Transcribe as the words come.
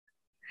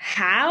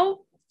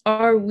How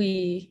are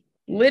we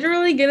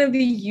literally going to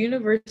be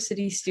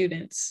university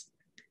students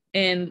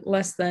in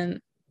less than,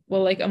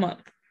 well, like a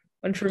month?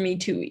 And for me,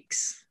 2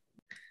 weeks.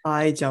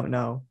 I don't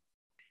know.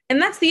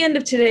 And that's the end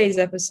of today's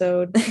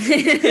episode.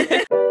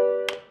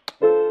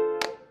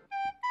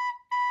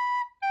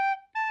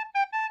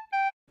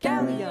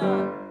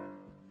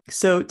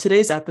 So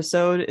today's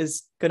episode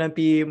is going to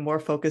be more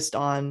focused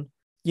on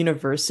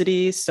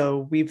university.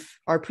 So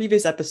our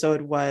previous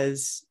episode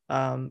was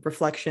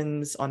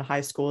reflections on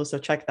high school. So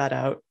check that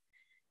out.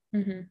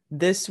 Mhm.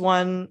 This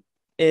one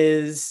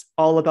is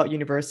all about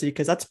university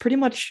because that's pretty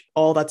much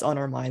all that's on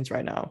our minds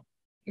right now.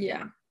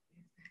 Yeah.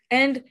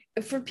 And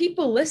for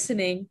people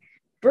listening,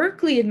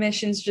 Berkeley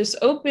admissions just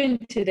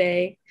opened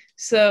today.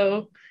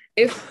 So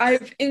if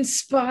I've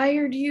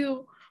inspired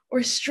you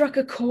or struck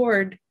a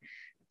chord,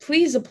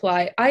 please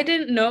apply. I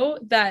didn't know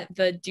that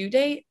the due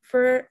date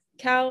for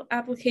Cal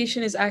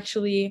application is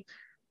actually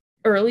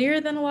earlier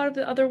than a lot of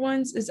the other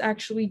ones, is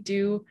actually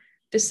due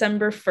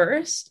December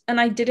 1st. And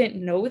I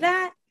didn't know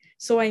that.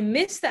 So I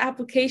missed the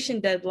application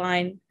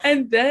deadline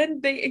and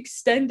then they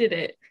extended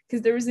it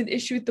because there was an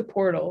issue with the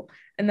portal.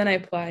 And then I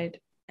applied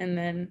and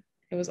then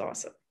it was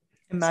awesome.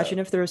 Imagine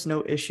if there was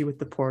no issue with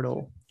the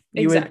portal.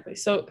 Exactly.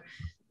 So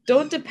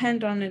don't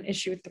depend on an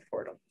issue with the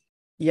portal.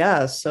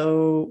 Yeah.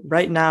 So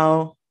right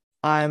now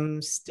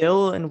I'm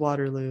still in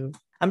Waterloo.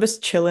 I'm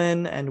just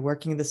chilling and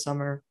working this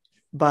summer,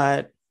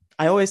 but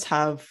I always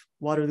have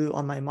Waterloo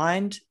on my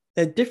mind.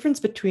 The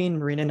difference between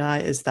Marina and I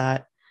is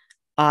that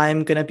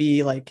I'm going to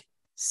be like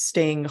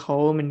staying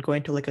home and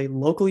going to like a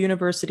local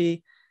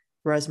university,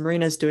 whereas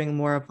Marina's doing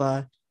more of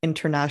a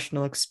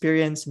international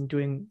experience and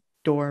doing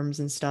dorms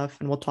and stuff.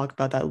 And we'll talk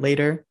about that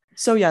later.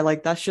 So yeah,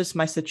 like that's just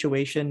my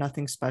situation,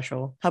 nothing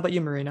special. How about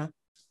you, Marina?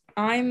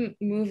 I'm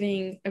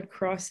moving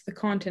across the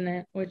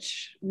continent,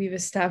 which we've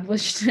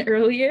established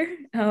earlier.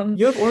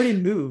 You have already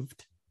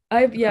moved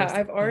across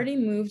I've already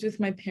moved with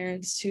my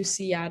parents to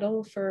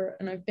Seattle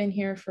and I've been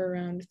here for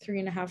around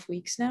 3.5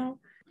 weeks now.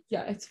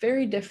 Yeah, it's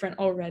very different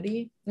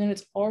already, and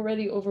it's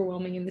already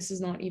overwhelming, and this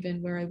is not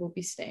even where I will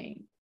be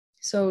staying.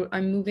 So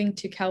I'm moving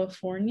to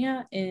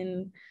California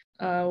in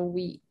a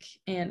week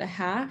and a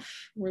half.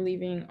 We're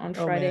leaving on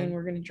Oh Friday, and man.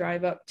 we're going to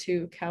drive up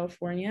to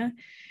California.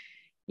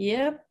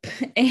 Yep.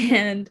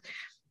 And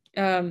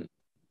um,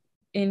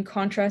 in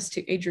contrast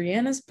to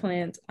Adriana's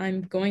plans,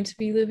 I'm going to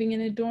be living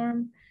in a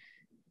dorm,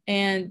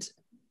 and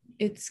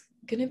it's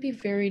going to be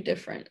very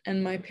different.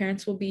 And my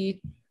parents will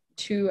be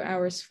 2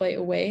 hours flight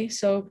away.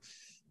 So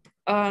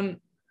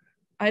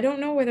I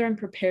don't know whether I'm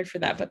prepared for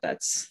that, but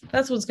that's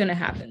what's going to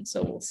happen.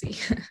 So we'll see.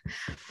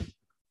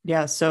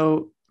 Yeah,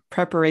 so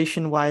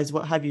preparation wise,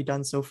 what have you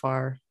done so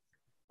far?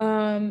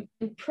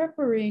 In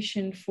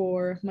preparation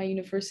for my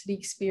university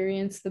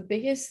experience, the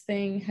biggest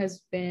thing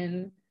has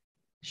been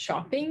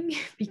shopping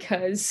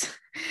because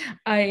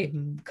I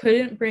Mhm.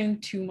 couldn't bring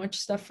too much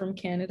stuff from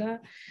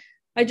Canada.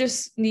 I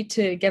just need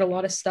to get a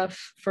lot of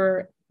stuff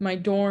for my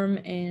dorm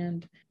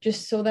and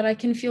just so that I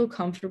can feel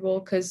comfortable,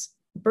 because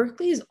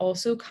Berkeley is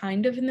also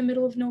kind of in the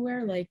middle of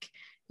nowhere. Like,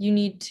 you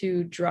need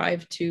to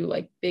drive to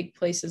like big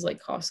places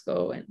like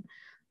Costco and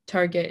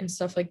Target and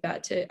stuff like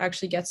that to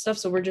actually get stuff.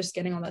 So we're just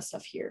getting all that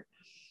stuff here.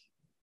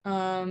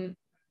 Um,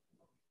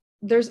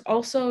 there's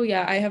also,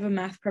 yeah, I have a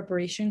math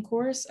preparation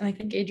course, and I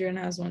think Adrian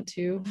has one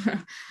too.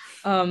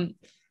 um,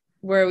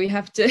 where we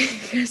have to,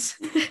 because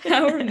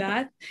our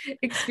math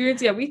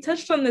experience, yeah, we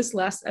touched on this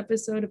last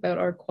episode about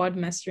our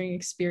quadmestering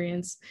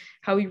experience,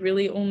 how we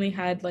really only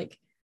had like,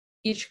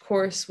 each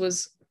course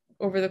was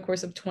over the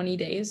course of 20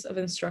 days of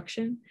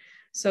instruction.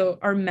 So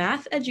our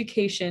math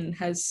education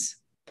has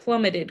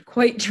plummeted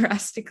quite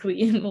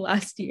drastically in the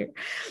last year.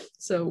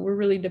 So we're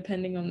really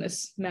depending on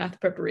this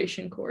math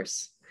preparation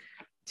course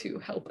to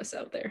help us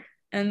out there.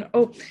 And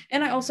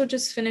and I also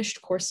just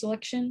finished course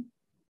selection.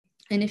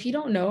 And if you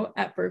don't know,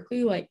 at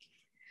Berkeley, like,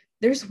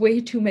 there's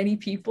way too many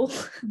people.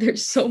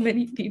 There's so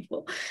many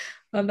people.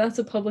 That's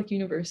a public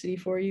university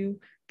for you.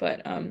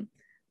 But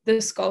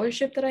the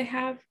scholarship that I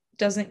have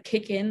doesn't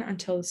kick in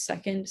until the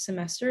second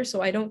semester.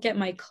 So I don't get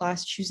my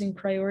class choosing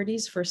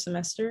priorities for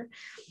semester.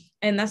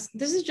 And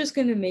this is just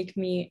going to make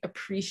me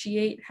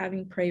appreciate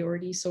having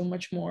priorities so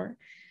much more,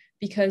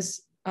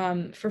 because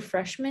for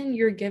freshmen,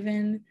 you're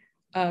given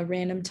a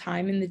random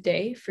time in the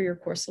day for your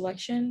course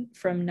selection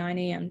from 9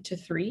 a.m. to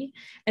 3,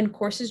 and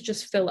courses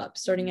just fill up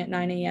starting at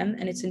 9 a.m.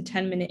 and it's in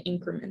 10-minute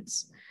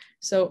increments.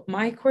 So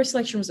my course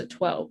selection was at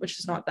 12, which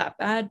is not that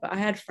bad, but I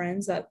had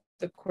friends that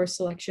the course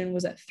selection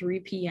was at 3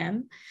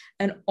 p.m.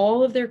 and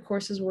all of their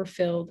courses were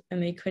filled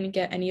and they couldn't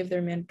get any of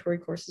their mandatory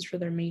courses for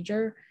their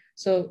major.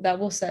 So that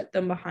will set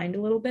them behind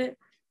a little bit,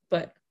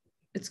 but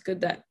it's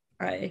good that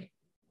I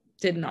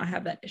did not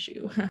have that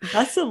issue.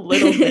 That's a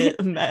little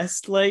bit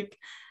messed. Like,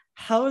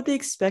 how are they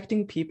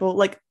expecting people?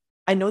 Like,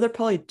 I know they're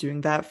probably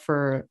doing that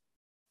so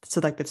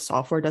like the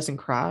software doesn't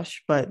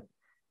crash, but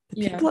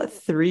the Yeah. people at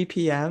 3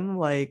 p.m.,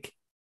 like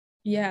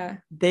Yeah.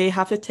 they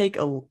have to take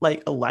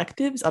like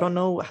electives. I don't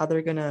know how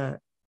they're gonna,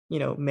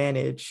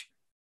 manage,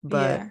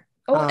 but Yeah.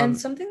 Oh, and um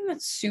something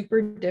that's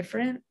super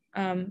different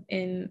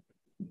in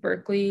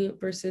Berkeley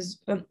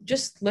versus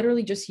just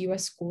literally just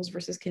US schools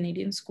versus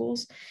Canadian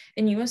schools.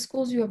 In US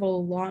schools, you have a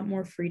lot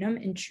more freedom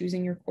in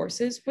choosing your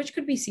courses, which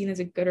could be seen as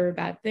a good or a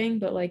bad thing.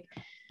 But like,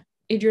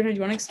 Adriana, do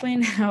you want to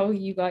explain how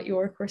you got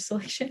your course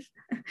selection?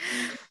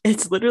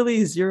 It's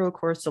literally zero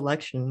course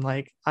selection.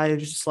 Like I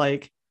was just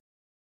like,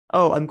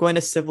 oh, I'm going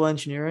to civil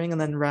engineering.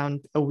 And then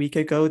around a week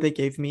ago, they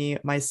gave me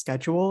my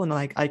schedule and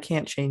like I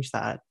can't change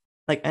that.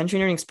 Like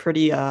engineering's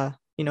pretty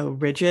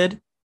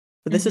rigid,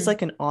 but this is Mm-hmm.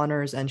 like an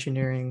honors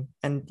engineering.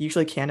 And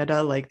usually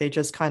Canada, like they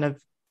just kind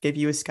of give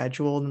you a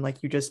schedule and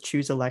like you just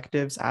choose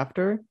electives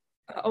after.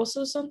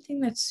 Also, something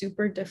that's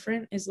super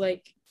different is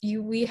like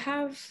we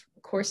have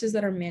courses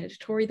that are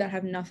mandatory that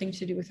have nothing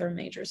to do with our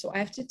major. So I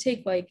have to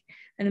take like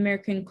an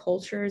American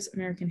cultures,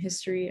 American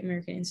history,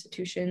 American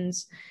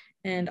institutions,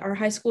 and our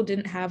high school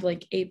didn't have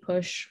like a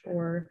push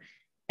or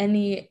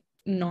any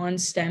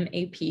non-STEM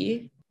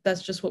AP.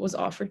 That's just what was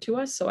offered to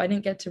us. So I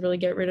didn't get to really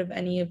get rid of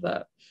any of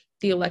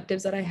the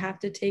electives that I have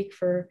to take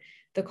for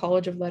the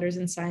College of Letters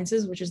and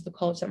Sciences, which is the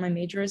college that my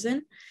major is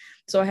in.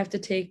 So I have to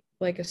take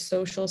like a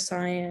social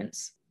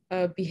science,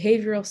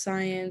 behavioral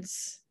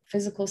science,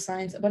 physical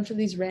science, a bunch of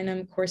these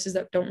random courses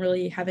that don't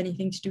really have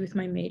anything to do with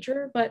my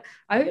major. But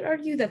I would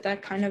argue that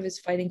that kind of is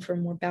fighting for a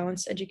more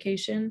balanced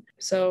education.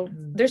 So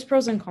there's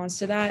pros and cons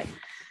to that.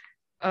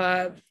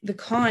 The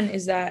con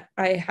is that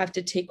I have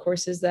to take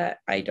courses that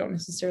I don't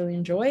necessarily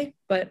enjoy,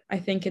 but I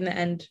think in the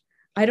end,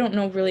 I don't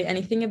know really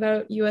anything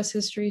about US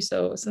history.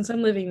 So since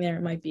I'm living there,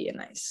 it might be a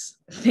nice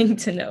thing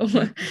to know.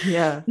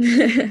 Yeah.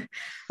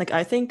 Like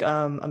I think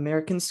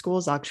American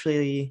schools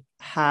actually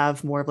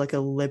have more of like a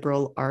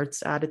liberal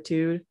arts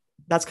attitude.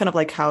 That's kind of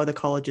like how the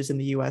colleges in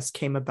the US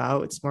came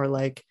about. It's more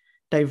like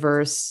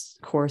diverse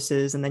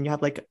courses, and then you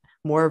have like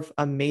more of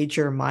a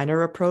major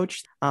minor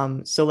approach.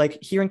 So like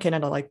here in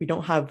Canada, like we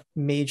don't have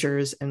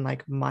majors and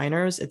like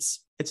minors. It's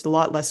a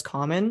lot less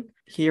common.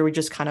 Here we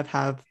just kind of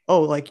have,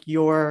 oh, like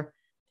you're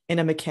in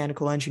a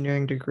mechanical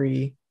engineering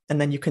degree, and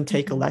then you can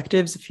take Mhm.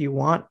 electives if you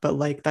want, but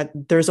like that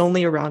there's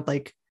only around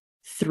like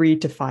 3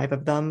 to 5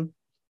 of them.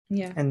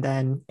 Yeah. And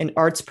then in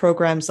arts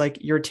programs, like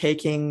you're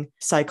taking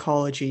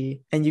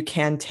psychology and you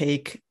can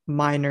take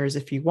minors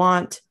if you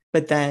want,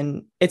 but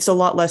then it's a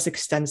lot less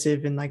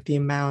extensive in like the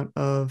amount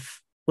of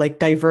like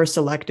diverse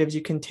electives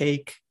you can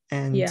take.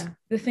 And Yeah.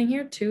 The thing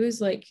here too is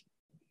like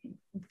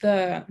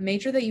the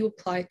major that you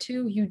apply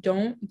to, you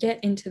don't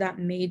get into that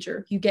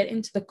major. You get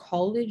into the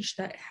college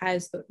that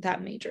has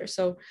that major.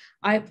 So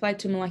I applied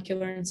to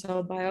molecular and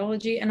cell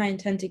biology, and I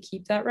intend to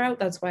keep that route.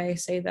 That's why I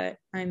say that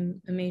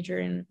I'm a major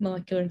in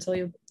molecular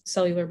and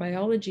cellular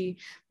biology,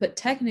 but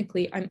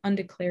technically I'm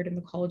undeclared in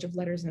the College of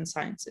Letters and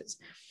Sciences.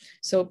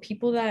 So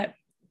people that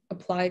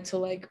apply to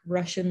like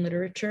Russian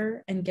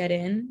literature and get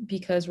in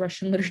because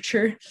Russian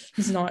literature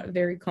is not a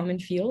very common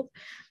field,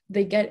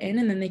 they get in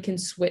and then they can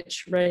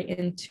switch right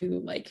into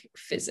like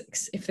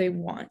physics if they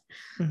want.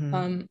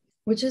 mhm.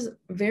 Which is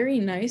very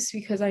nice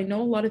because I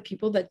know a lot of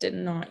people that did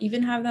not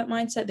even have that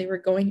mindset. They were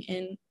going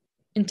in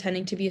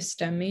intending to be a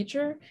STEM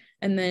major,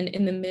 and then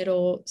in the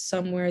middle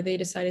somewhere they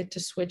decided to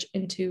switch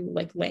into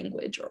like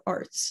language or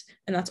arts,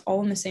 and that's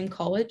all in the same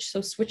college.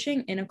 So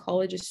switching in a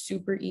college is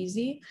super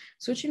easy.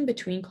 Switching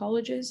between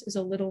colleges is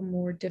a little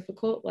more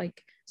difficult,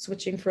 like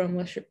switching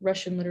from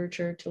Russian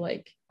literature to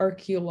like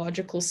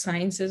archaeological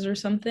sciences or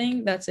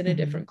something that's in a Mhm.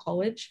 different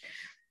college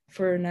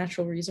for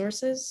natural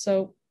resources.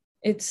 So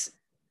it's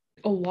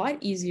a lot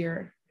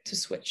easier to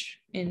switch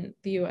in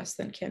the US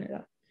than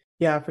Canada.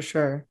 Yeah, for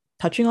sure.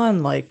 Touching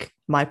on like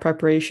my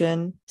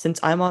preparation, since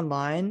I'm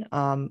online,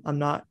 I'm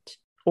not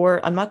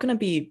going to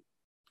be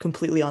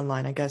completely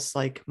online. I guess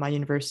like my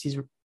university's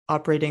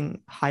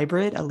operating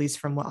hybrid, at least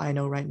from what I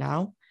know right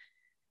now.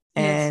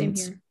 Yeah, same And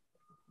here.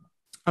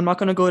 I'm not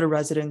going to go to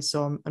residence.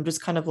 So I'm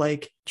just kind of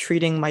like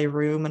treating my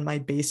room and my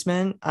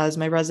basement as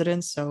my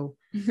residence. So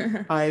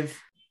I've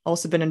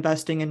also been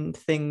investing in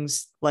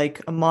things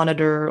like a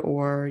monitor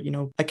or,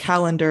 a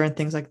calendar and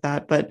things like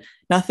that, but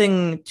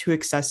nothing too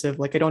excessive.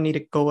 Like I don't need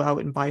to go out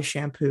and buy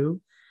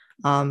shampoo.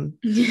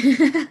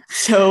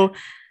 So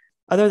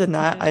other than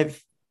that, Yeah.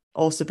 I've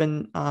also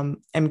been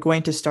am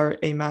going to start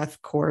a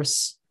math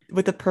course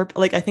with the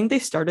like I think they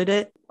started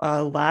it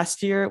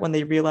last year when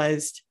they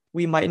realized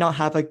we might not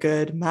have a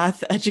good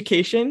math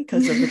education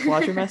because of the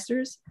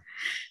quadrimesters.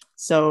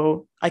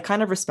 So I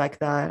kind of respect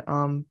that.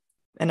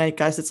 And I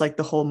guess it's like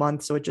the whole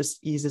month, so it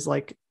just eases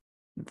like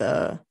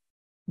the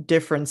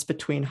difference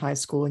between high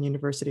school and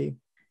university.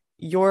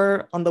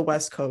 You're on the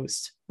West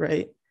Coast,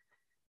 right?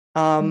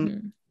 Um,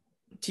 Mhm.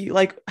 do you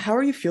like how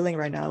are you feeling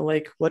right now?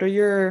 Like what are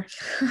your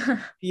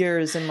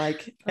fears and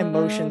like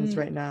emotions um,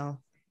 right now?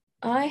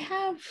 I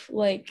have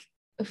like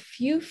a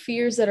few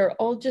fears that are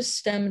all just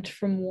stemmed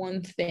from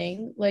one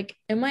thing. Like,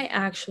 am I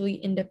actually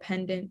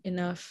independent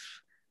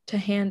enough to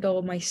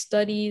handle my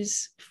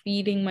studies,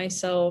 feeding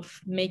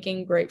myself,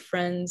 making great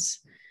friends,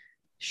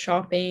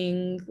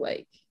 shopping,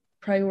 like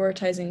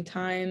prioritizing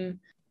time,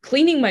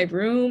 cleaning my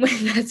room?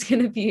 That's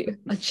gonna be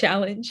a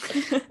challenge.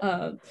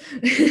 Um,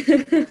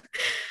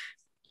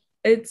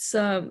 it's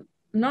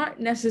not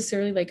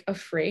necessarily like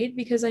afraid,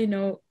 because I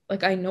know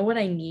what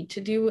I need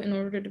to do in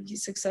order to be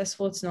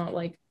successful. It's not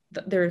like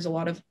there's a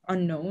lot of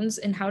unknowns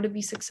in how to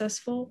be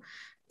successful.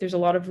 There's a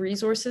lot of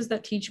resources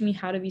that teach me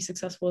how to be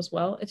successful as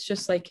well. It's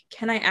just like,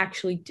 can I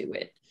actually do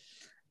it?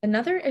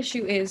 Another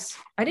issue is,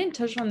 I didn't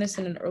touch on this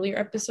in an earlier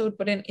episode,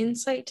 but an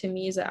insight to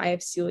me is that I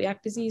have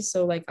celiac disease.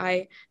 So like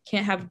I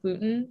can't have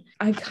gluten.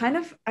 I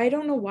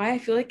don't know why I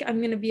feel like I'm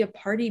going to be a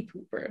party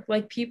pooper.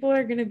 Like people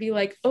are going to be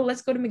like, oh,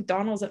 let's go to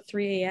McDonald's at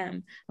 3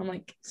 a.m. I'm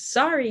like,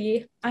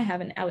 sorry, I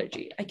have an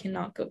allergy. I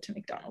cannot go to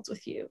McDonald's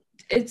with you.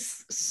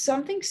 It's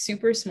something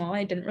super small.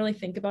 I didn't really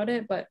think about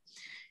it, but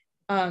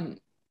um,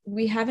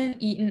 we haven't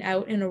eaten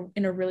out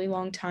in a really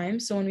long time.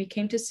 So when we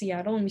came to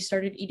Seattle and we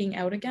started eating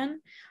out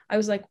again, I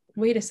was like,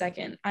 wait a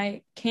second,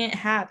 I can't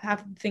have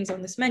half the things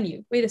on this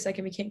menu. Wait a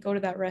second, we can't go to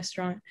that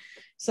restaurant.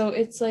 So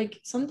it's like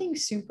something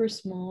super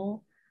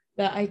small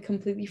that I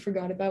completely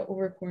forgot about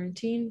over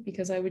quarantine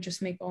because I would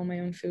just make all my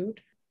own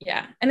food.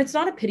 Yeah. And it's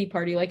not a pity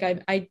party. Like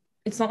I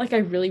it's not like I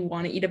really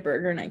want to eat a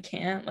burger and I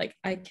can't. Like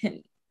I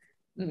can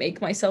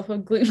make myself a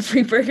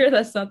gluten-free burger.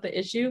 That's not the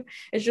issue.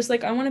 It's just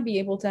like I want to be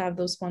able to have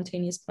those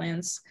spontaneous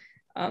plans.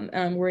 And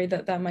I'm worried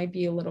that that might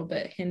be a little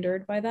bit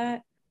hindered by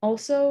that.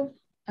 Also,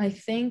 I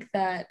think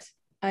that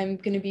I'm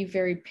going to be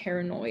very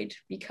paranoid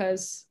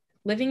because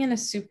living in a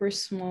super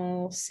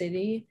small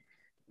city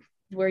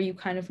where you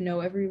kind of know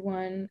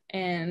everyone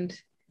and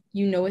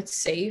you know it's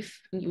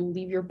safe, and you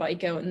leave your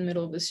bike out in the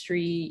middle of the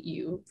street,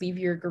 you leave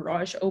your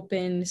garage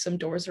open, some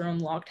doors are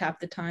unlocked half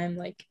the time,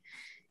 like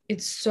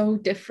it's so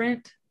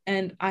different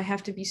and I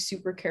have to be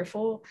super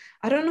careful.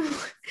 I don't know.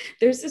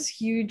 There's this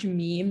huge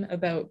meme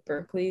about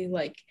Berkeley.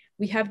 Like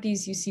we have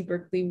these UC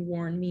Berkeley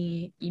warn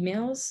me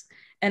emails,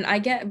 and I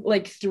get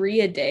like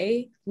 3 a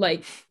day,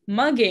 like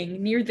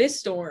mugging near this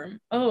storm.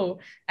 Oh,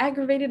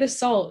 aggravated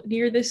assault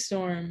near this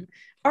storm.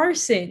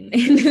 Arson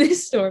in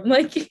this storm.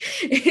 Like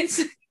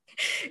it's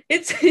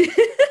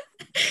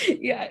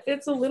yeah,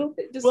 it's a little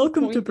bit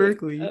Welcome to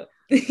disappointing. Berkeley.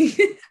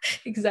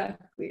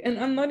 Exactly. And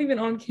I'm not even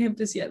on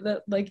campus yet.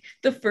 That like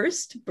the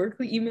first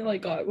Berkeley email I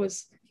got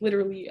was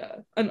literally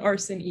an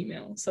arson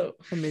email. So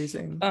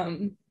Amazing.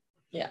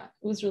 yeah,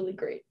 it was really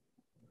great.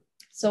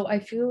 So I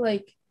feel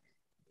like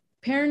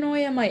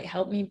paranoia might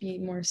help me be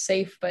more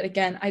safe, but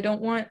again, I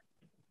don't want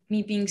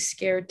me being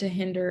scared to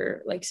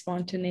hinder like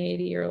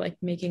spontaneity or like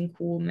making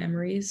cool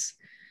memories.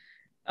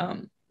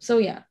 So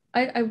yeah,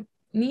 I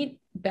need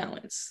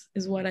balance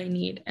is what I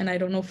need, and I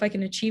don't know if I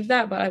can achieve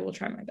that, but I will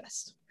try my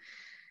best.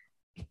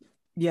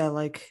 Yeah,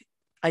 like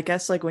I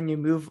guess like when you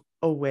move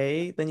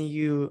away, then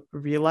you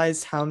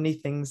realize how many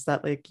things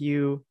that like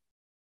you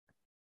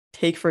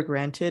take for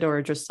granted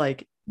or just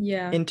like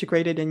Yeah.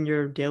 integrated in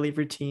your daily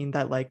routine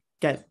that like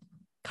get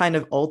kind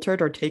of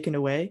altered or taken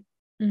away.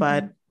 Mm-hmm.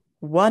 But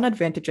one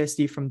advantage I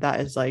see from that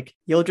is like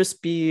you'll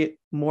just be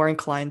more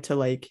inclined to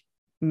like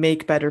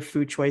make better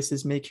food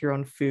choices, make your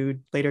own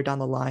food later down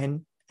the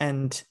line.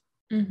 And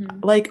Mm-hmm.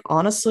 like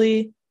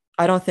honestly,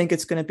 I don't think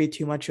it's going to be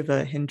too much of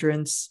a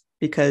hindrance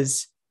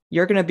because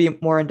you're going to be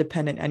more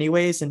independent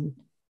anyways. And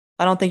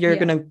I don't think you're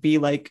Yeah. going to be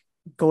like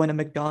going to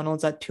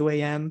McDonald's at 2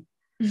 a.m.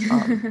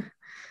 And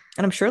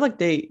I'm sure like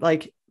they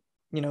like,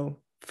 you know,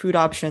 food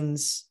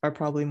options are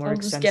probably more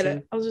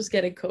expensive. I'll just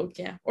get a Coke,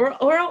 yeah. Or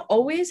I'll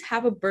always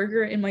have a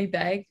burger in my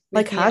bag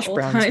Like with me at hash all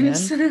browns,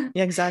 times. man.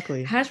 Yeah,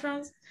 exactly. Hash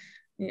browns?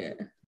 Yeah.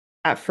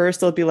 At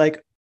first they'll be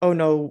like, oh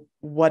no,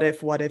 what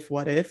if,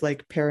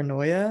 like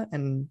paranoia.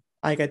 And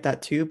I get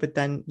that too. But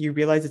then you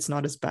realize it's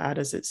not as bad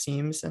as it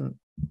seems. And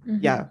Mm-hmm.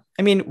 yeah,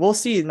 I mean, we'll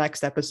see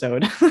next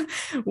episode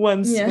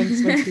once Yeah.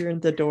 once you're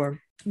in the dorm.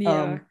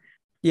 Yeah. Um,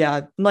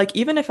 yeah, like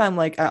even if I'm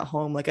like at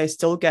home, like I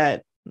still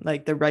get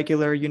like the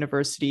regular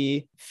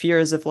university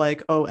fears of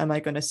like, oh, am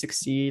I going to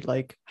succeed?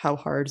 Like, how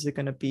hard is it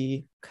going to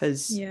be?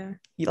 Because Yeah.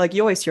 like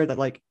you always hear that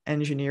like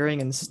engineering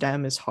and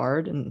STEM is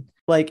hard, and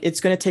like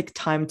it's going to take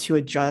time to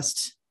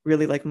adjust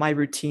really like my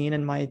routine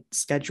and my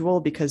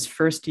schedule because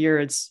first year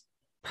it's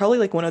probably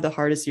like one of the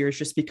hardest years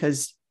just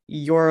because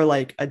you're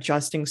like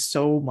adjusting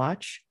so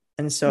much.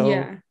 And so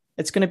Yeah.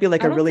 it's going to be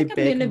like I a don't really think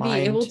I'm big gonna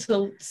be able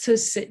mind. to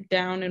sit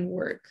down and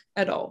work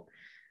at all.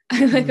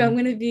 Like I'm Mhm.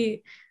 gonna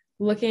be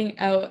looking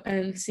out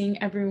and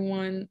seeing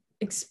everyone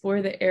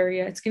explore the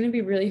area. It's gonna be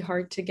really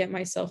hard to get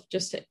myself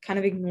just to kind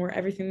of ignore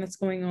everything that's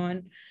going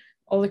on,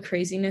 all the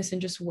craziness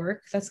and just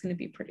work. That's gonna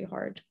be pretty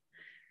hard.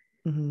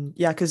 Mhm.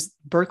 Yeah, because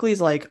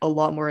Berkeley's like a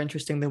lot more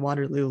interesting than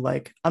Waterloo.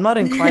 Like, I'm not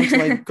inclined to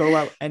like go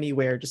out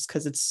anywhere just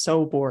because it's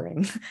so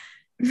boring.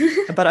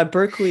 But at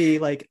Berkeley,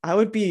 like, I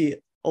would be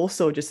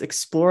also just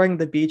exploring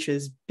the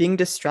beaches, being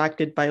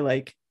distracted by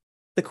like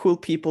the cool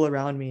people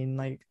around me. And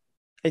like,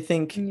 I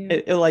think Yeah.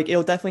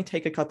 it'll definitely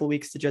take a couple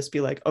weeks to just be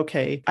like,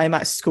 okay, I'm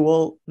at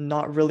school,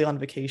 not really on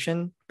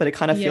vacation, but it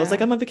kind of feels like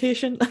Yeah. I'm on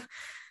vacation. Yeah.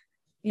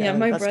 Yeah,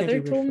 My that's gonna be a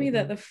brother weird told me that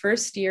feeling. the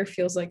first year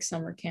feels like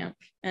summer camp.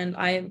 And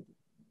I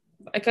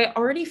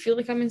already feel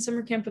like I'm in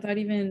summer camp without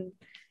even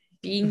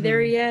being there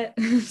Mhm. yet.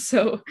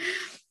 So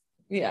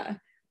yeah,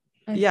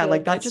 I Yeah, feel like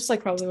like that that's just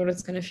like probably what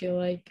it's gonna feel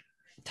like.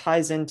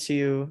 ties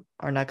into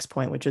our next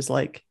point, which is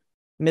like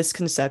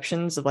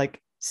misconceptions of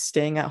like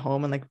staying at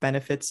home and like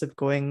benefits of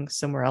going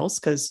somewhere else.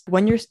 Because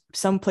when you're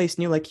someplace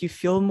new, like you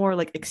feel more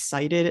like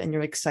excited and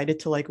you're excited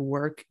to like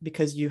work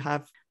because you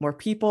have more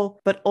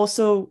people, but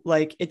also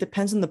like it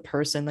depends on the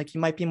person. Like you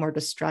might be more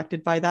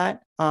distracted by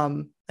that.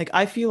 Like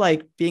I feel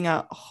like being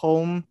at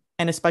home,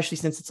 and especially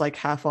since it's like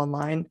half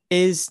online,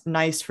 is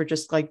nice for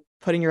just like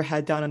putting your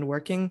head down and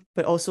working,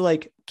 but also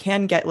like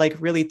can get like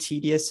really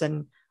tedious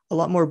and a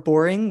lot more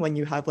boring when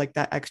you have like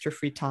that extra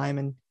free time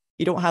and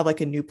you don't have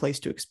like a new place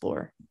to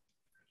explore.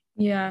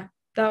 Yeah,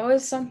 that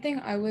was something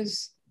I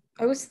was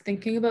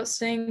thinking about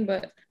saying,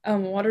 but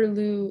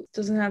Waterloo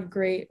doesn't have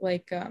great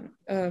like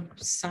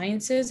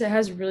sciences. It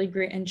has really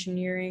great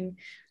engineering.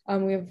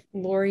 We have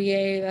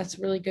Laurier that's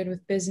really good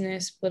with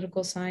business,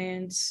 political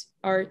science,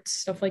 arts,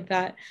 stuff like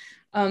that.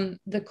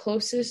 The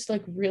closest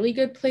like really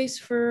good place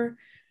for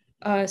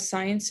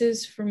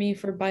sciences for me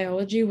for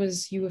biology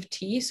was U of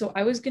T. So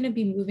I was going to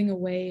be moving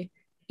away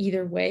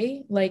either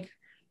way. Like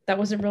that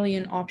wasn't really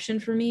an option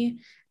for me.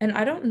 And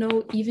I don't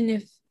know even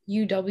if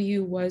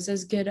UW was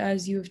as good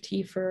as U of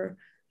T for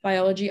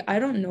biology, I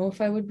don't know if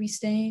I would be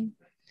staying.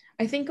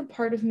 I think a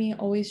part of me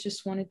always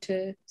just wanted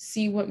to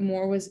see what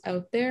more was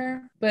out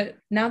there. But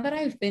now that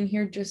I've been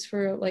here just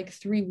for like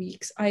 3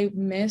 weeks, I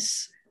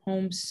miss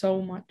home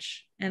so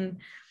much. And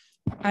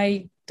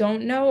I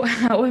don't know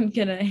how I'm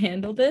going to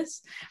handle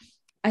this.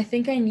 I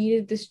think I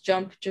needed this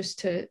jump just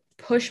to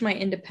push my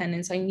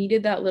independence. I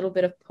needed that little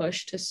bit of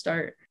push to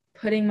start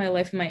putting my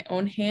life in my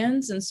own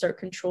hands and start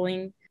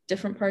controlling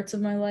different parts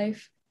of my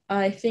life.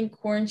 I think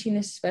quarantine,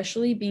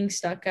 especially being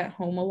stuck at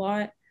home a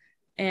lot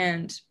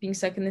and being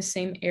stuck in the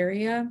same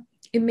area,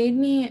 it made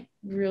me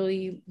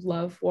really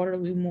love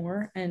Waterloo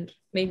more and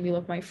made me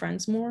love my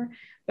friends more.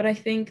 But I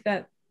think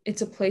that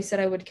it's a place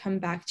that I would come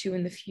back to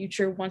in the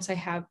future once I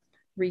have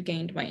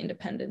regained my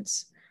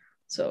independence.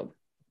 So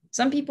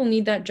some people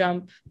need that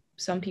jump,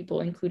 some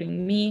people,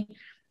 including me.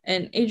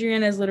 And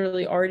Adriana is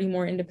literally already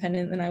more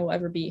independent than I will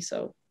ever be.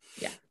 So,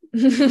 yeah.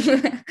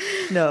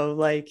 No,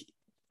 like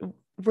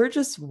we're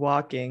just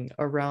walking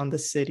around the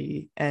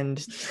city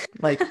and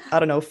like, I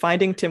don't know,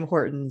 finding Tim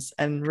Hortons,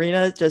 and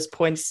Rena just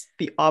points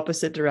the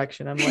opposite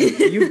direction. I'm like,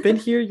 you've been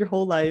here your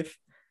whole life.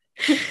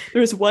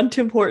 There's one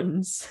Tim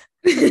Hortons.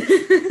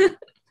 We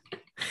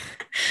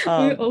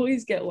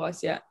always get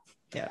lost. Yeah.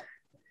 Yeah.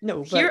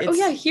 No, Here, but oh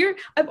yeah, it's here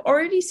I've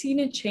already seen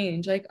it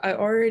change. Like I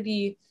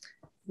already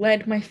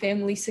led my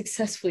family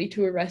successfully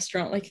to a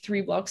restaurant like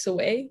 3 blocks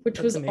away, which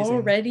that's was amazing.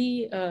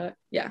 already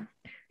yeah.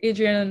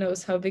 Adriana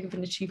knows how big of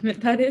an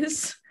achievement that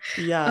is.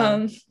 Yeah.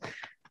 Um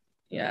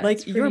yeah, it's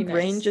Like your pretty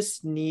brain nice.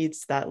 just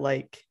needs that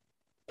like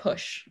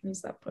Push.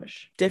 Needs that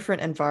push.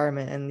 different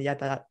environment, and yeah,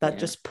 that Yeah.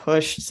 just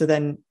push. So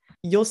then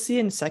you'll see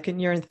in second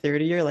year and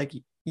third year, like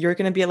you're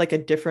gonna be at like a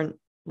different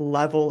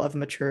level of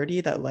maturity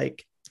that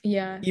like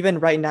Yeah. even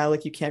right now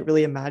like you can't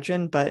really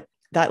imagine, but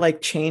that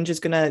like change is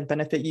going to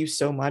benefit you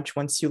so much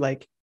once you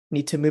like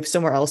need to move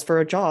somewhere else for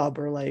a job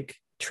or like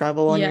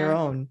travel on your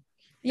Yeah. own.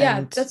 Yeah,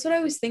 And that's what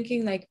I was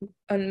thinking. Like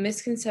a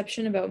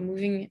misconception about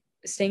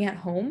staying at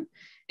home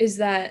is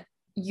that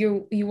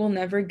you will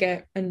never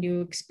get a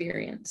new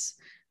experience.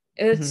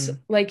 It's mhm,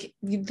 like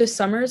the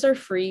summers are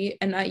free,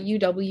 and at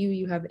UW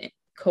you have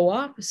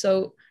co-op,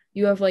 so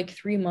you have like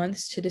 3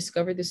 months to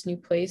discover this new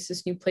place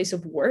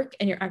of work,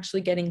 and you're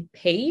actually getting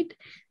paid.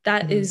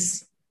 That mhm.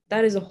 is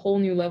that is a whole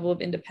new level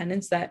of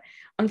independence that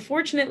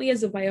unfortunately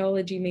as a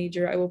biology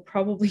major I will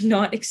probably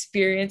not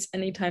experience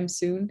anytime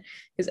soon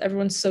because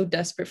everyone's so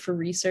desperate for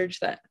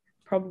research that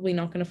probably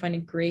not going to find a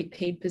great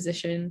paid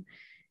position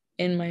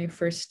in my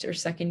first or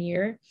second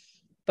year.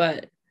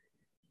 But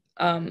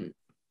um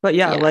But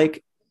yeah, yeah.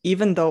 like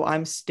even though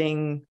I'm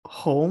staying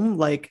home,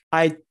 like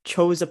I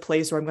chose a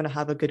place where I'm going to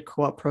have a good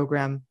co-op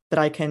program that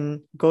I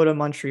can go to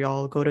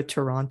Montreal, go to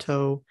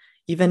Toronto,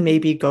 even Mhm.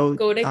 maybe go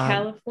Go to yeah,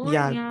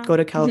 California. go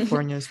to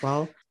California as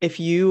well. If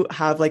you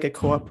have like a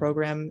co-op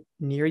program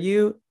near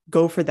you,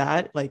 go for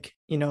that, like,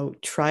 you know,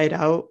 try it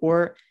out.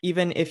 Or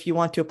even if you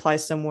want to apply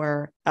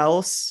somewhere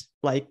else,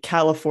 like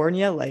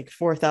California, like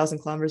 4,000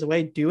 kilometers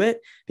away, do it,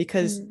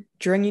 because Mm,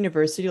 during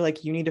university,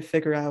 like you need to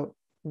figure out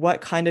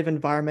what kind of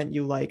environment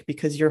you like,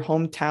 because your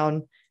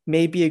hometown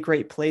may be a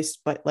great place,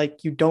 but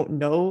like you don't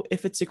know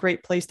if it's a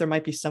great place. There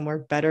might be somewhere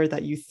better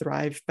that you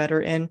thrive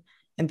better in.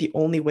 And the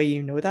only way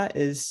you know that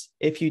is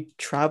if you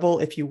travel,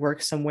 if you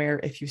work somewhere,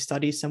 if you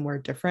study somewhere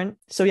different.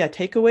 So yeah,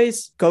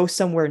 takeaways: go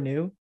somewhere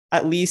new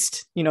at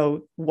least, you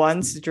know,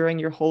 once during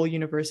your whole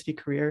university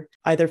career,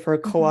 either for a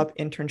mhm. co-op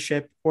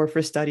internship or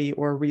for study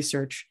or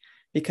research,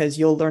 because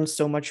you'll learn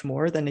so much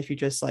more than if you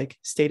just like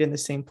stayed in the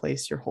same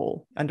place your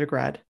whole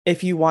undergrad.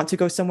 If you want to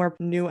go somewhere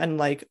new and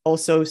like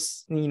also,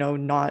 you know,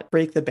 not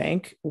break the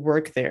bank,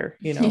 work there,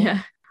 you know?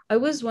 Yeah. I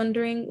was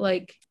wondering,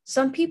 like,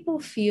 some people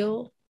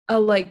feel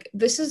like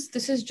this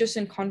is just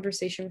in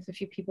conversation with a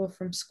few people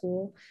from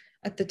school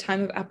at the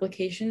time of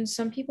application.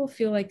 Some people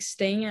feel like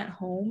staying at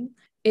home,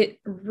 it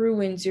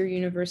ruins your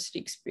university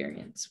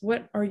experience.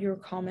 What are your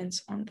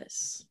comments on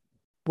this?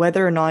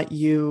 Whether or not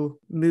you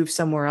move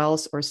somewhere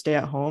else or stay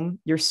at home,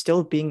 you're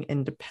still being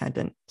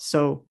independent.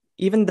 So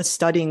even the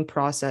studying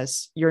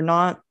process, you're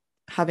not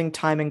having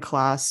time in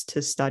class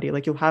to study.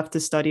 Like you'll have to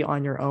study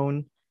on your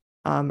own,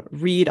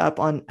 read up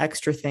on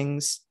extra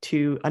things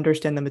to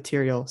understand the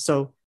material.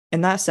 So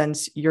in that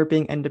sense, you're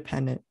being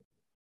independent.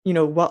 You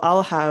know, what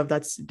I'll have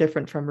that's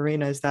different from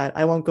Marina is that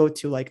I won't go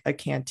to like a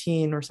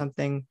canteen or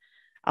something.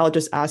 I'll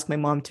just ask my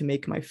mom to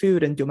make my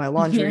food and do my Yeah.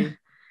 laundry.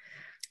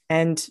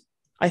 And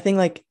I think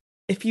like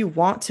if you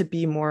want to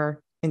be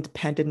more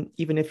independent,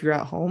 even if you're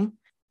at home,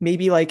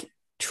 maybe like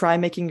try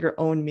making your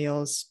own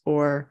meals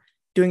or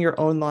doing your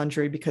own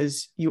laundry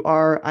because you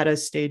are at a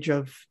stage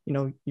of, you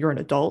know, you're an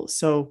adult.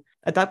 So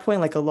at that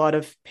point, like a lot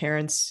of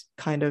parents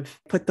kind of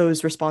put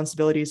those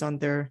responsibilities on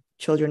their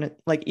children,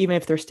 like even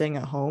if they're staying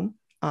at home.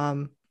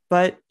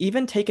 But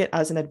even take it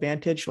as an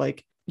advantage,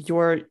 like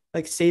you're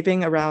like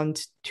saving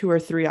around 2 or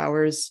 3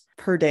 hours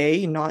per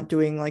day, not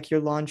doing like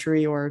your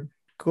laundry or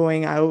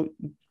going out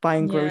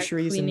buying Yeah,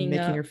 groceries and cleaning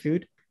making your up.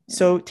 food. Yeah.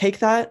 So take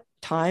that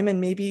time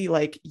and maybe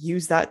like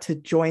use that to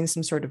join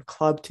some sort of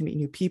club to meet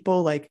new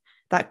people. Like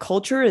that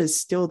culture is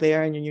still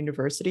there in your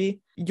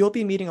university. You'll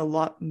be meeting a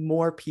lot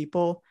more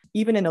people,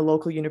 even in a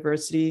local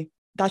university.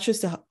 That's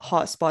just a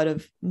hot spot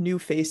of new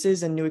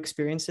faces and new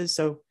experiences.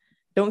 So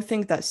don't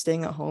think that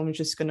staying at home is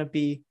just going to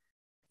be,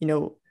 you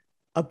know,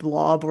 a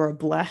blob or a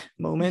bleh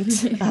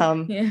moment.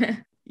 Yeah.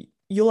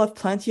 You'll have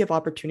plenty of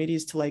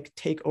opportunities to like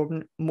take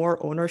over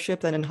more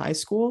ownership than in high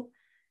school,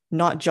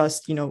 not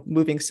just, you know,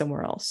 moving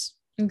somewhere else.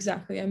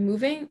 Exactly. And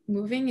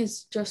moving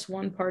is just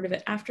one part of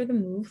it. After the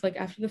move, like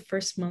after the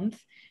first month,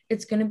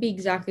 it's going to be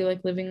exactly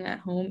like living at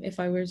home if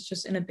I was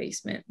just in a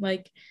basement.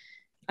 Like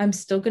I'm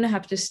still going to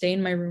have to stay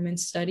in my room and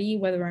study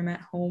whether I'm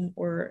at home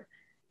or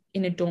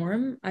in a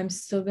dorm. I'm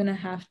still going to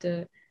have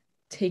to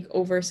take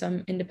over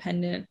some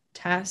independent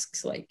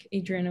tasks like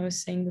Adriana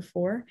was saying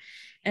before.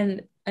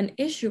 And an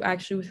issue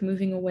actually with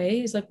moving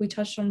away is like we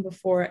touched on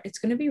before, it's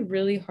going to be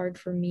really hard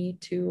for me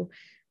to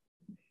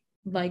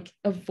like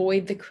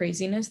avoid the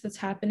craziness that's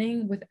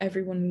happening with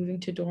everyone moving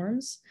to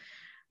dorms.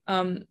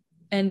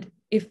 And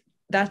if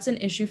that's an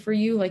issue for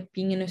you, like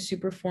being in a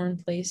super foreign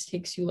place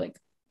takes you like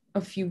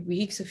a few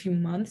weeks, a few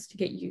months to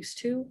get used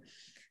to,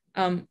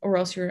 or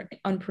else you're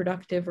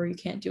unproductive or you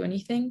can't do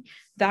anything,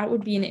 that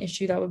would be an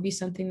issue. That would be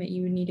something that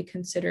you would need to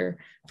consider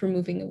for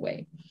moving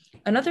away.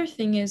 Another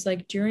thing is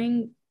like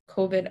during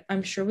COVID,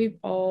 I'm sure we've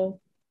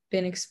all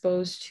been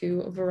exposed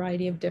to a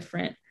variety of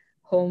different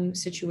home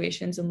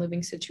situations and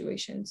living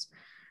situations.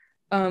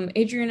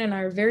 Adrian and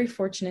I are very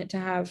fortunate to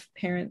have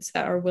parents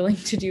that are willing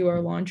to do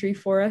our laundry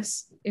for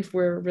us if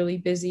we're really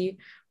busy,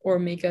 or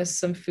make us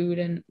some food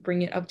and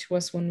bring it up to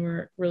us when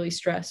we're really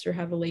stressed or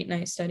have a late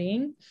night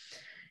studying.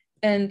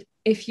 And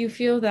if you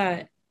feel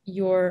that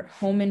your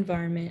home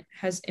environment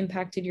has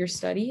impacted your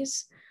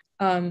studies,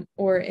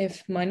 or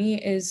if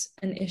money is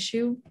an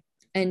issue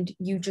and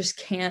you just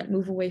can't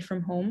move away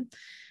from home,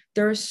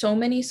 there are so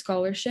many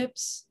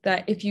scholarships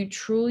that if you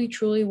truly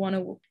want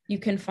to, you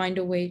can find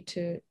a way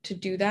to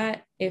do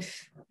that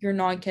if you're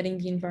not getting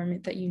the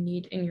environment that you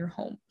need in your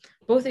home.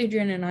 Both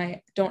Adrian and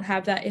I don't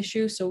have that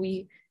issue, so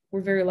we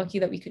were very lucky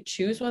that we could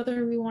choose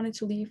whether we wanted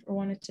to leave or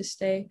wanted to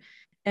stay.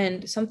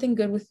 And something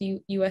good with the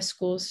US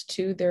schools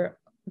too,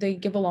 they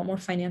give a lot more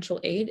financial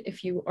aid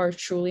if you are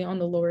truly on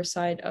the lower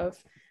side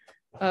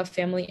of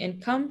family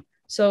income.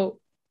 So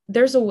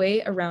there's a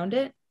way around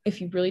it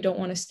if you really don't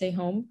want to stay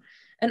home.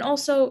 And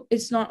also,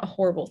 it's not a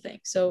horrible thing.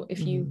 So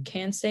if you Mhm.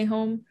 can stay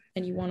home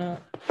and you want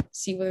to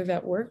see whether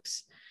that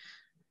works,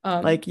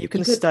 Like you you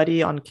can could.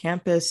 study on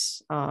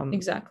campus,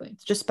 Exactly.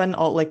 just spend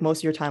all like most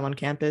of your time on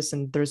campus,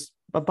 and there's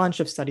a bunch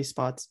of study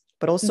spots.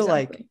 But also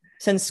like Exactly.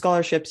 since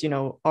scholarships, you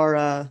know,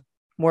 are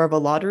more of a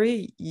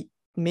lottery,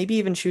 maybe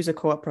even choose a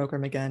co-op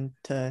program again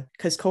to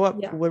because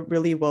co-op Yeah.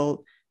 really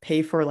will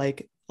pay for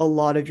like a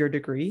lot of your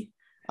degree.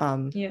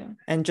 Yeah.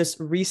 And just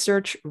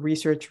research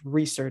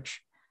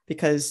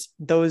because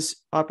those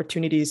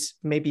opportunities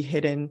may be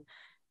hidden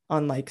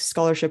on like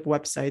scholarship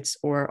websites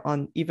or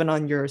on even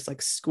on your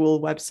like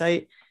school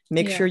website.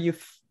 Make sure Yeah. you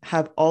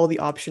have all the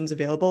options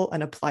available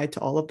and apply to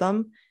all of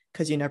them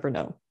because you never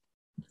know.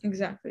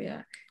 Exactly.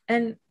 Yeah.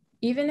 And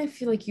even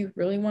if you like you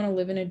really want to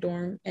live in a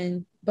dorm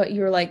and but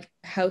your like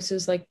house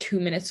is like 2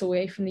 minutes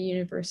away from the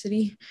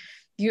university,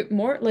 you're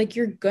more like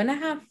you're gonna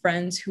have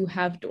friends who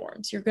have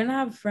dorms. You're gonna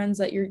have friends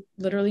that you're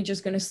literally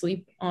just gonna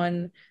sleep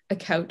on a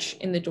couch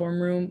in the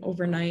dorm room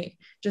overnight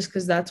just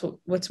because that's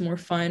what's more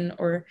fun,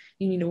 or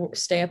you need to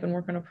stay up and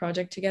work on a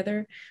project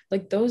together.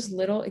 Like those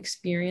little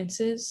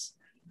experiences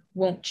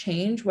won't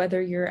change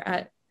whether you're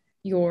at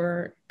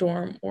your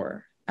dorm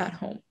or at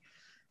home.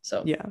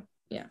 So Yeah.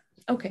 yeah.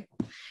 Okay.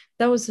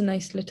 That was a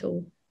nice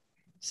little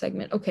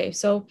segment. Okay,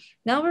 so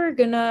now we're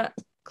gonna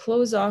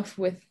close off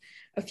with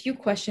a few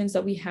questions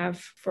that we have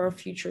for our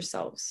future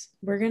selves.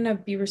 We're gonna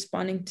be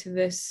responding to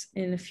this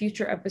in a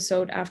future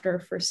episode after our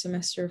first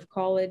semester of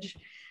college,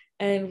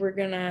 and we're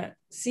gonna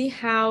see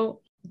how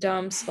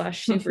dumb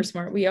slash super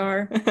smart we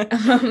are.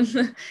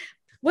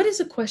 What is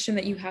a question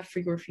that you have for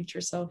your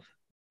future self?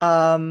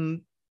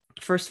 um,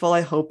 First of all,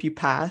 I hope you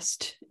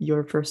passed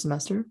your first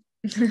semester.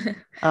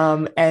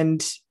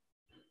 And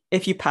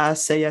if you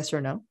pass, say yes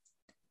or no.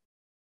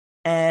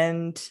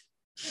 And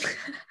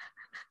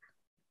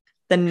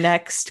The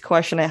next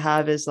question I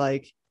have is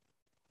like,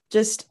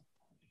 just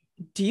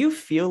do you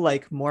feel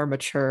like more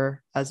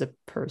mature as a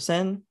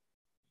person?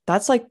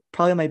 That's like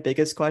probably my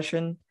biggest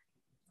question.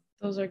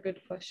 Those are good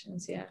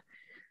questions. Yeah.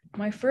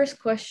 My first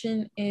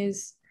question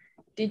is,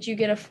 did you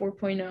get a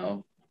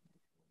 4.0?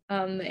 The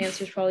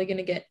answer is probably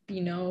going to be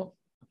no.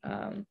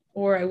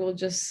 Or I will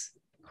just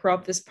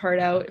crop this part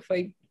out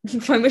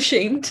if I'm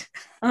ashamed.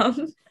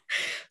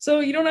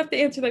 So you don't have to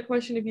answer that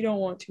question if you don't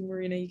want to,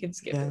 Marina. You can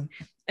skip it.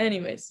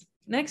 Anyways,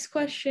 next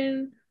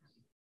question.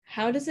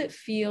 How does it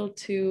feel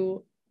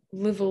to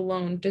live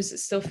alone? Does it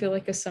still feel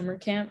like a summer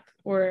camp,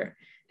 or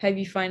have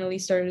you finally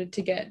started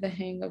to get the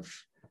hang of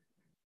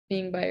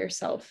being by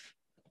yourself?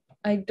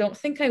 I don't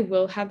think I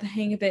will have the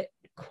hang of it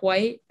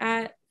quite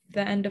at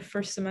the end of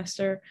first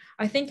semester.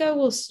 I think I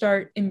will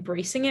start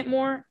embracing it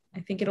more. I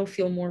think it'll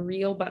feel more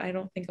real, but I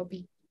don't think I'll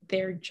be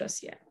there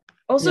just yet.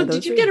 Also,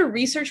 did you get a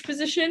research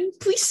position?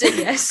 Please say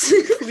yes.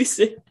 Please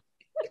say.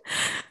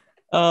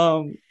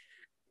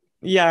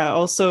 Yeah,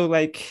 also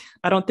like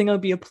I don't think I'll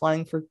be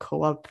applying for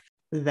co-op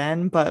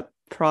then, but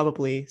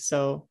probably.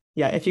 So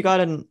yeah, if you got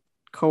a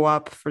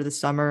co-op for the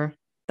summer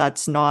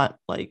that's not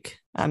like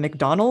at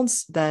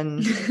McDonald's,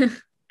 then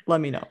let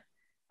me know.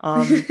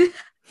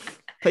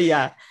 But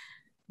yeah,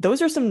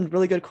 those are some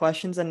really good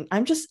questions, and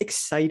I'm just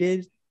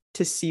excited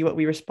to see what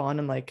we respond.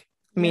 And like,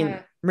 I mean,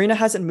 Marina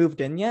hasn't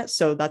moved in yet,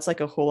 so that's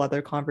like a whole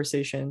other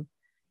conversation.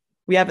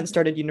 We haven't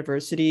started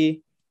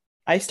university.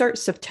 I start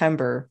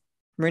September.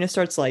 Marina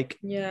starts like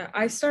I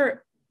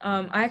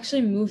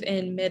actually move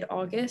in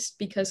mid-August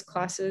because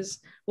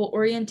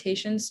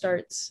orientation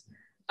starts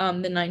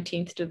the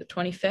 19th to the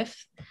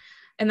 25th,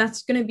 and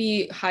that's going to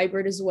be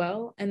hybrid as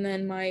well, and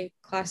then my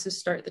classes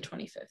start the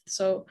 25th,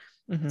 so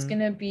it's going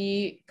to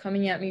be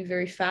coming at me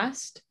very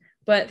fast.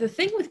 But the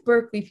thing with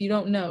Berkeley, if you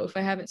don't know, if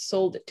I haven't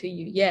sold it to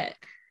you yet,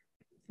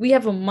 we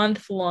have a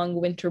month-long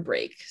winter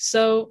break,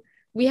 so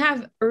we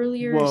have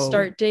earlier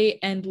start date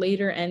and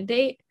later end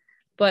date,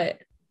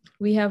 but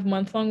we have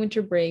month-long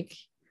winter break,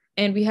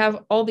 and we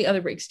have all the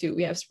other breaks too.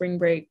 We have spring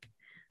break,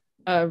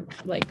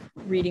 like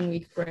reading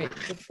week break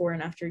before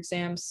and after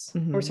exams,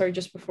 or sorry,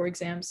 just before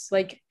exams.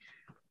 Like,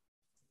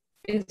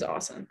 it's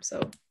awesome.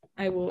 So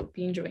I will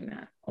be enjoying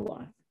that a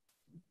lot.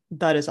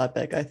 That is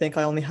epic. I think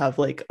I only have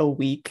like a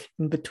week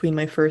in between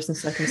my first and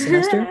second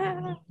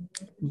semester,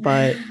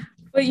 but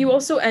you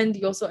also end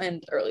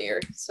earlier.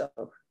 So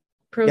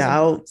pros and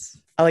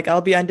cons.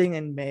 I'll be ending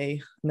in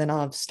May, and then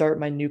I'll start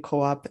my new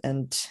co-op,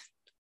 and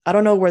I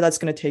don't know where that's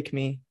going to take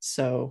me.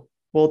 So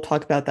we'll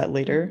talk about that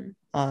later.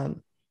 But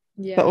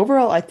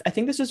overall, I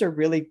think this was a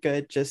really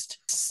good, just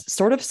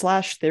sort of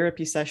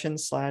 /therapy session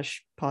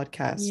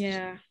 /podcast.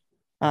 Yeah.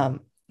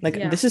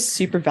 This is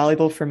super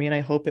valuable for me, and I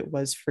hope it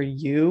was for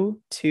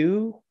you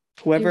too,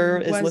 whoever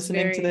is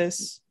listening to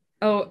this.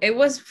 Oh, it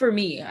was for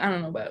me. I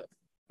don't know about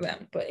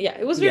them, but yeah,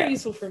 it was very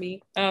useful for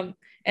me.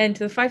 And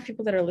to the 5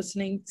 people that are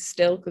listening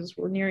still, because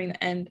we're nearing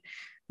the end,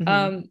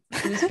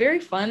 it was very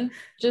fun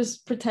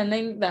just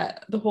pretending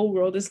that the whole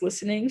world is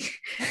listening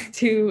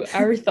to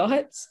our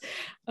thoughts.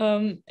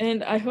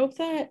 And I hope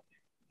that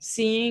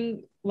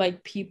seeing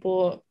like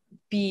people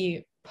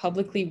be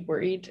publicly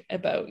worried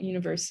about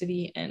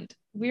university, and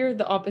we're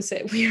the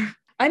opposite.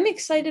 I'm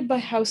excited by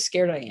how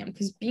scared I am,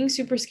 because being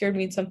super scared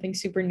means something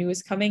super new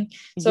is coming.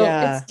 So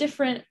it's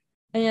different,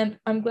 and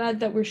I'm glad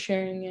that we're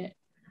sharing it.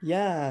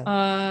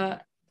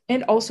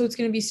 And also it's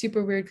going to be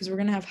super weird because we're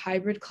going to have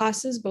hybrid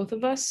classes, both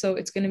of us. So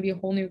it's going to be a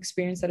whole new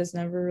experience that has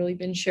never really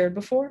been shared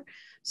before.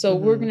 So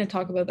we're going to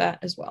talk about that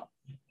as well.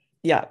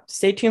 Yeah.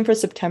 Stay tuned for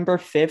September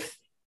 5th.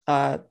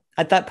 At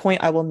that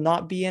point, I will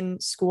not be in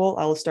school.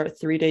 I will start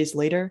 3 days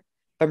later,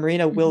 but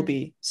Marina will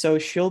be. So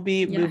she'll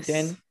be moved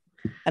in.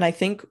 And I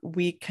think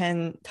we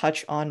can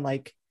touch on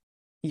like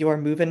your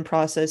move-in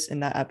process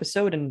in that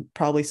episode, and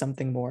probably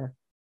something more.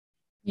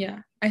 Yeah,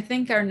 I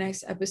think our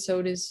next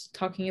episode is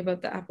talking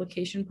about the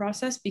application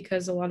process,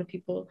 because a lot of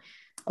people,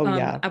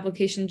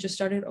 applications just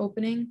started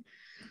opening.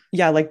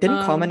 Yeah, like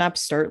didn't Common App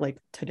start like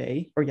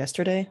today or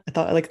yesterday? I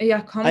thought like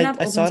Common App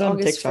opens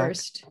August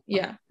 1st.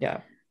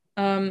 Yeah.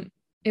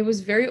 It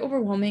was very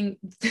overwhelming.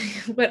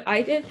 What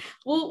I did,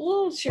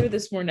 we'll share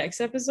this more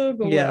next episode,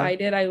 but what I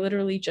did, I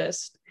literally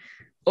just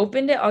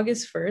opened it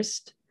August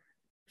 1st,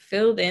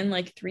 filled in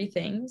like 3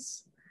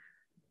 things,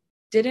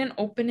 didn't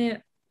open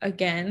it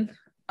again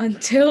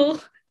until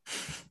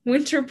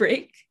winter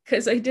break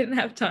because I didn't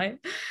have time.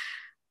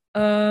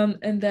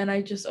 And then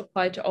I just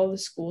applied to all the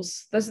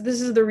schools. This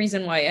is the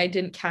reason why I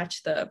didn't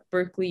catch the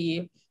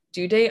Berkeley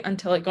due date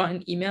until I got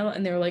an email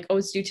and they were like, oh,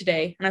 it's due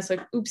today. And I was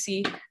like,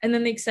 oopsie. And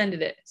then they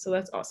extended it. So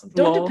that's awesome.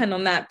 Don't depend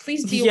on that.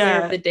 Please be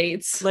aware of the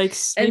dates. Like,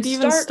 maybe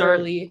even start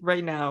early.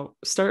 Right now.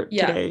 Start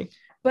today.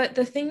 But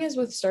the thing is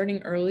with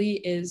starting early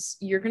is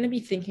you're going to be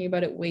thinking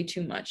about it way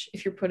too much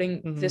if you're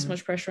putting this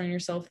much pressure on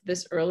yourself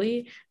this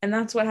early. And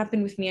that's what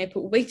happened with me. I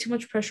put way too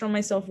much pressure on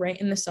myself right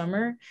in the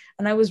summer.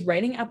 And I was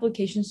writing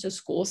applications to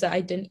schools that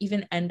I didn't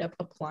even end up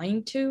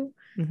applying to,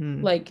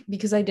 like,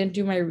 because I didn't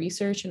do my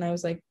research. And I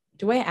was like,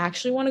 do I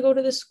actually want to go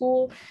to the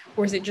school,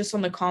 or is it just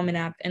on the Common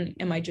App, and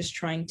am I just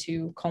trying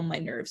to calm my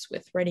nerves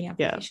with writing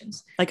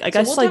applications? Like, I So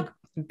guess we'll like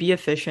talk. be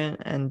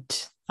efficient and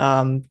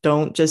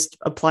don't just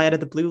apply out of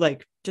the blue.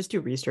 Like, just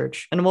do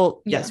research. And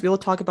Yeah. we will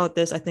talk about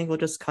this. I think we'll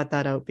just cut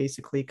that out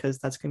basically because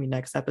that's gonna be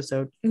next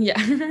episode. Yeah.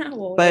 Well, yeah,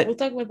 we'll But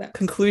talk about that.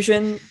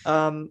 conclusion,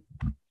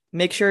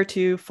 make sure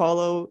to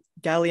follow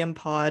Gallium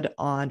Pod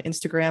on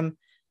Instagram,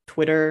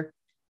 Twitter,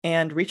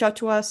 and reach out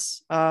to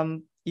us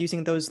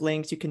using those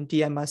links. You can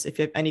DM us if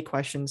you have any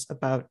questions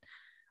about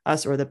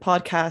us or the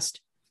podcast.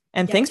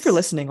 And thanks for Yes.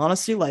 listening.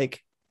 Honestly,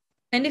 like,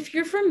 And if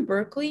you're from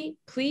Berkeley,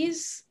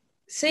 please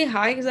say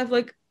hi, because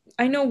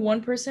I know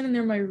one person and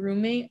they're my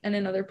roommate, and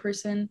another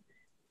person,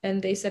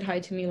 and they said hi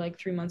to me like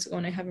 3 months ago,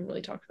 and I haven't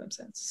really talked to them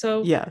since.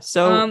 So yeah.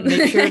 So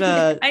make sure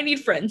to I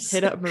need friends.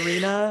 hit up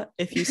Marina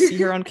if you see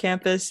her on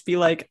campus. Be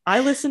like, I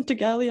listened to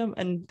Gallium.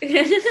 And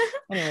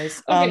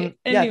anyways, Okay,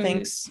 yeah, anyways.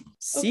 thanks.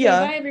 See Okay,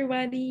 ya. bye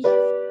everybody.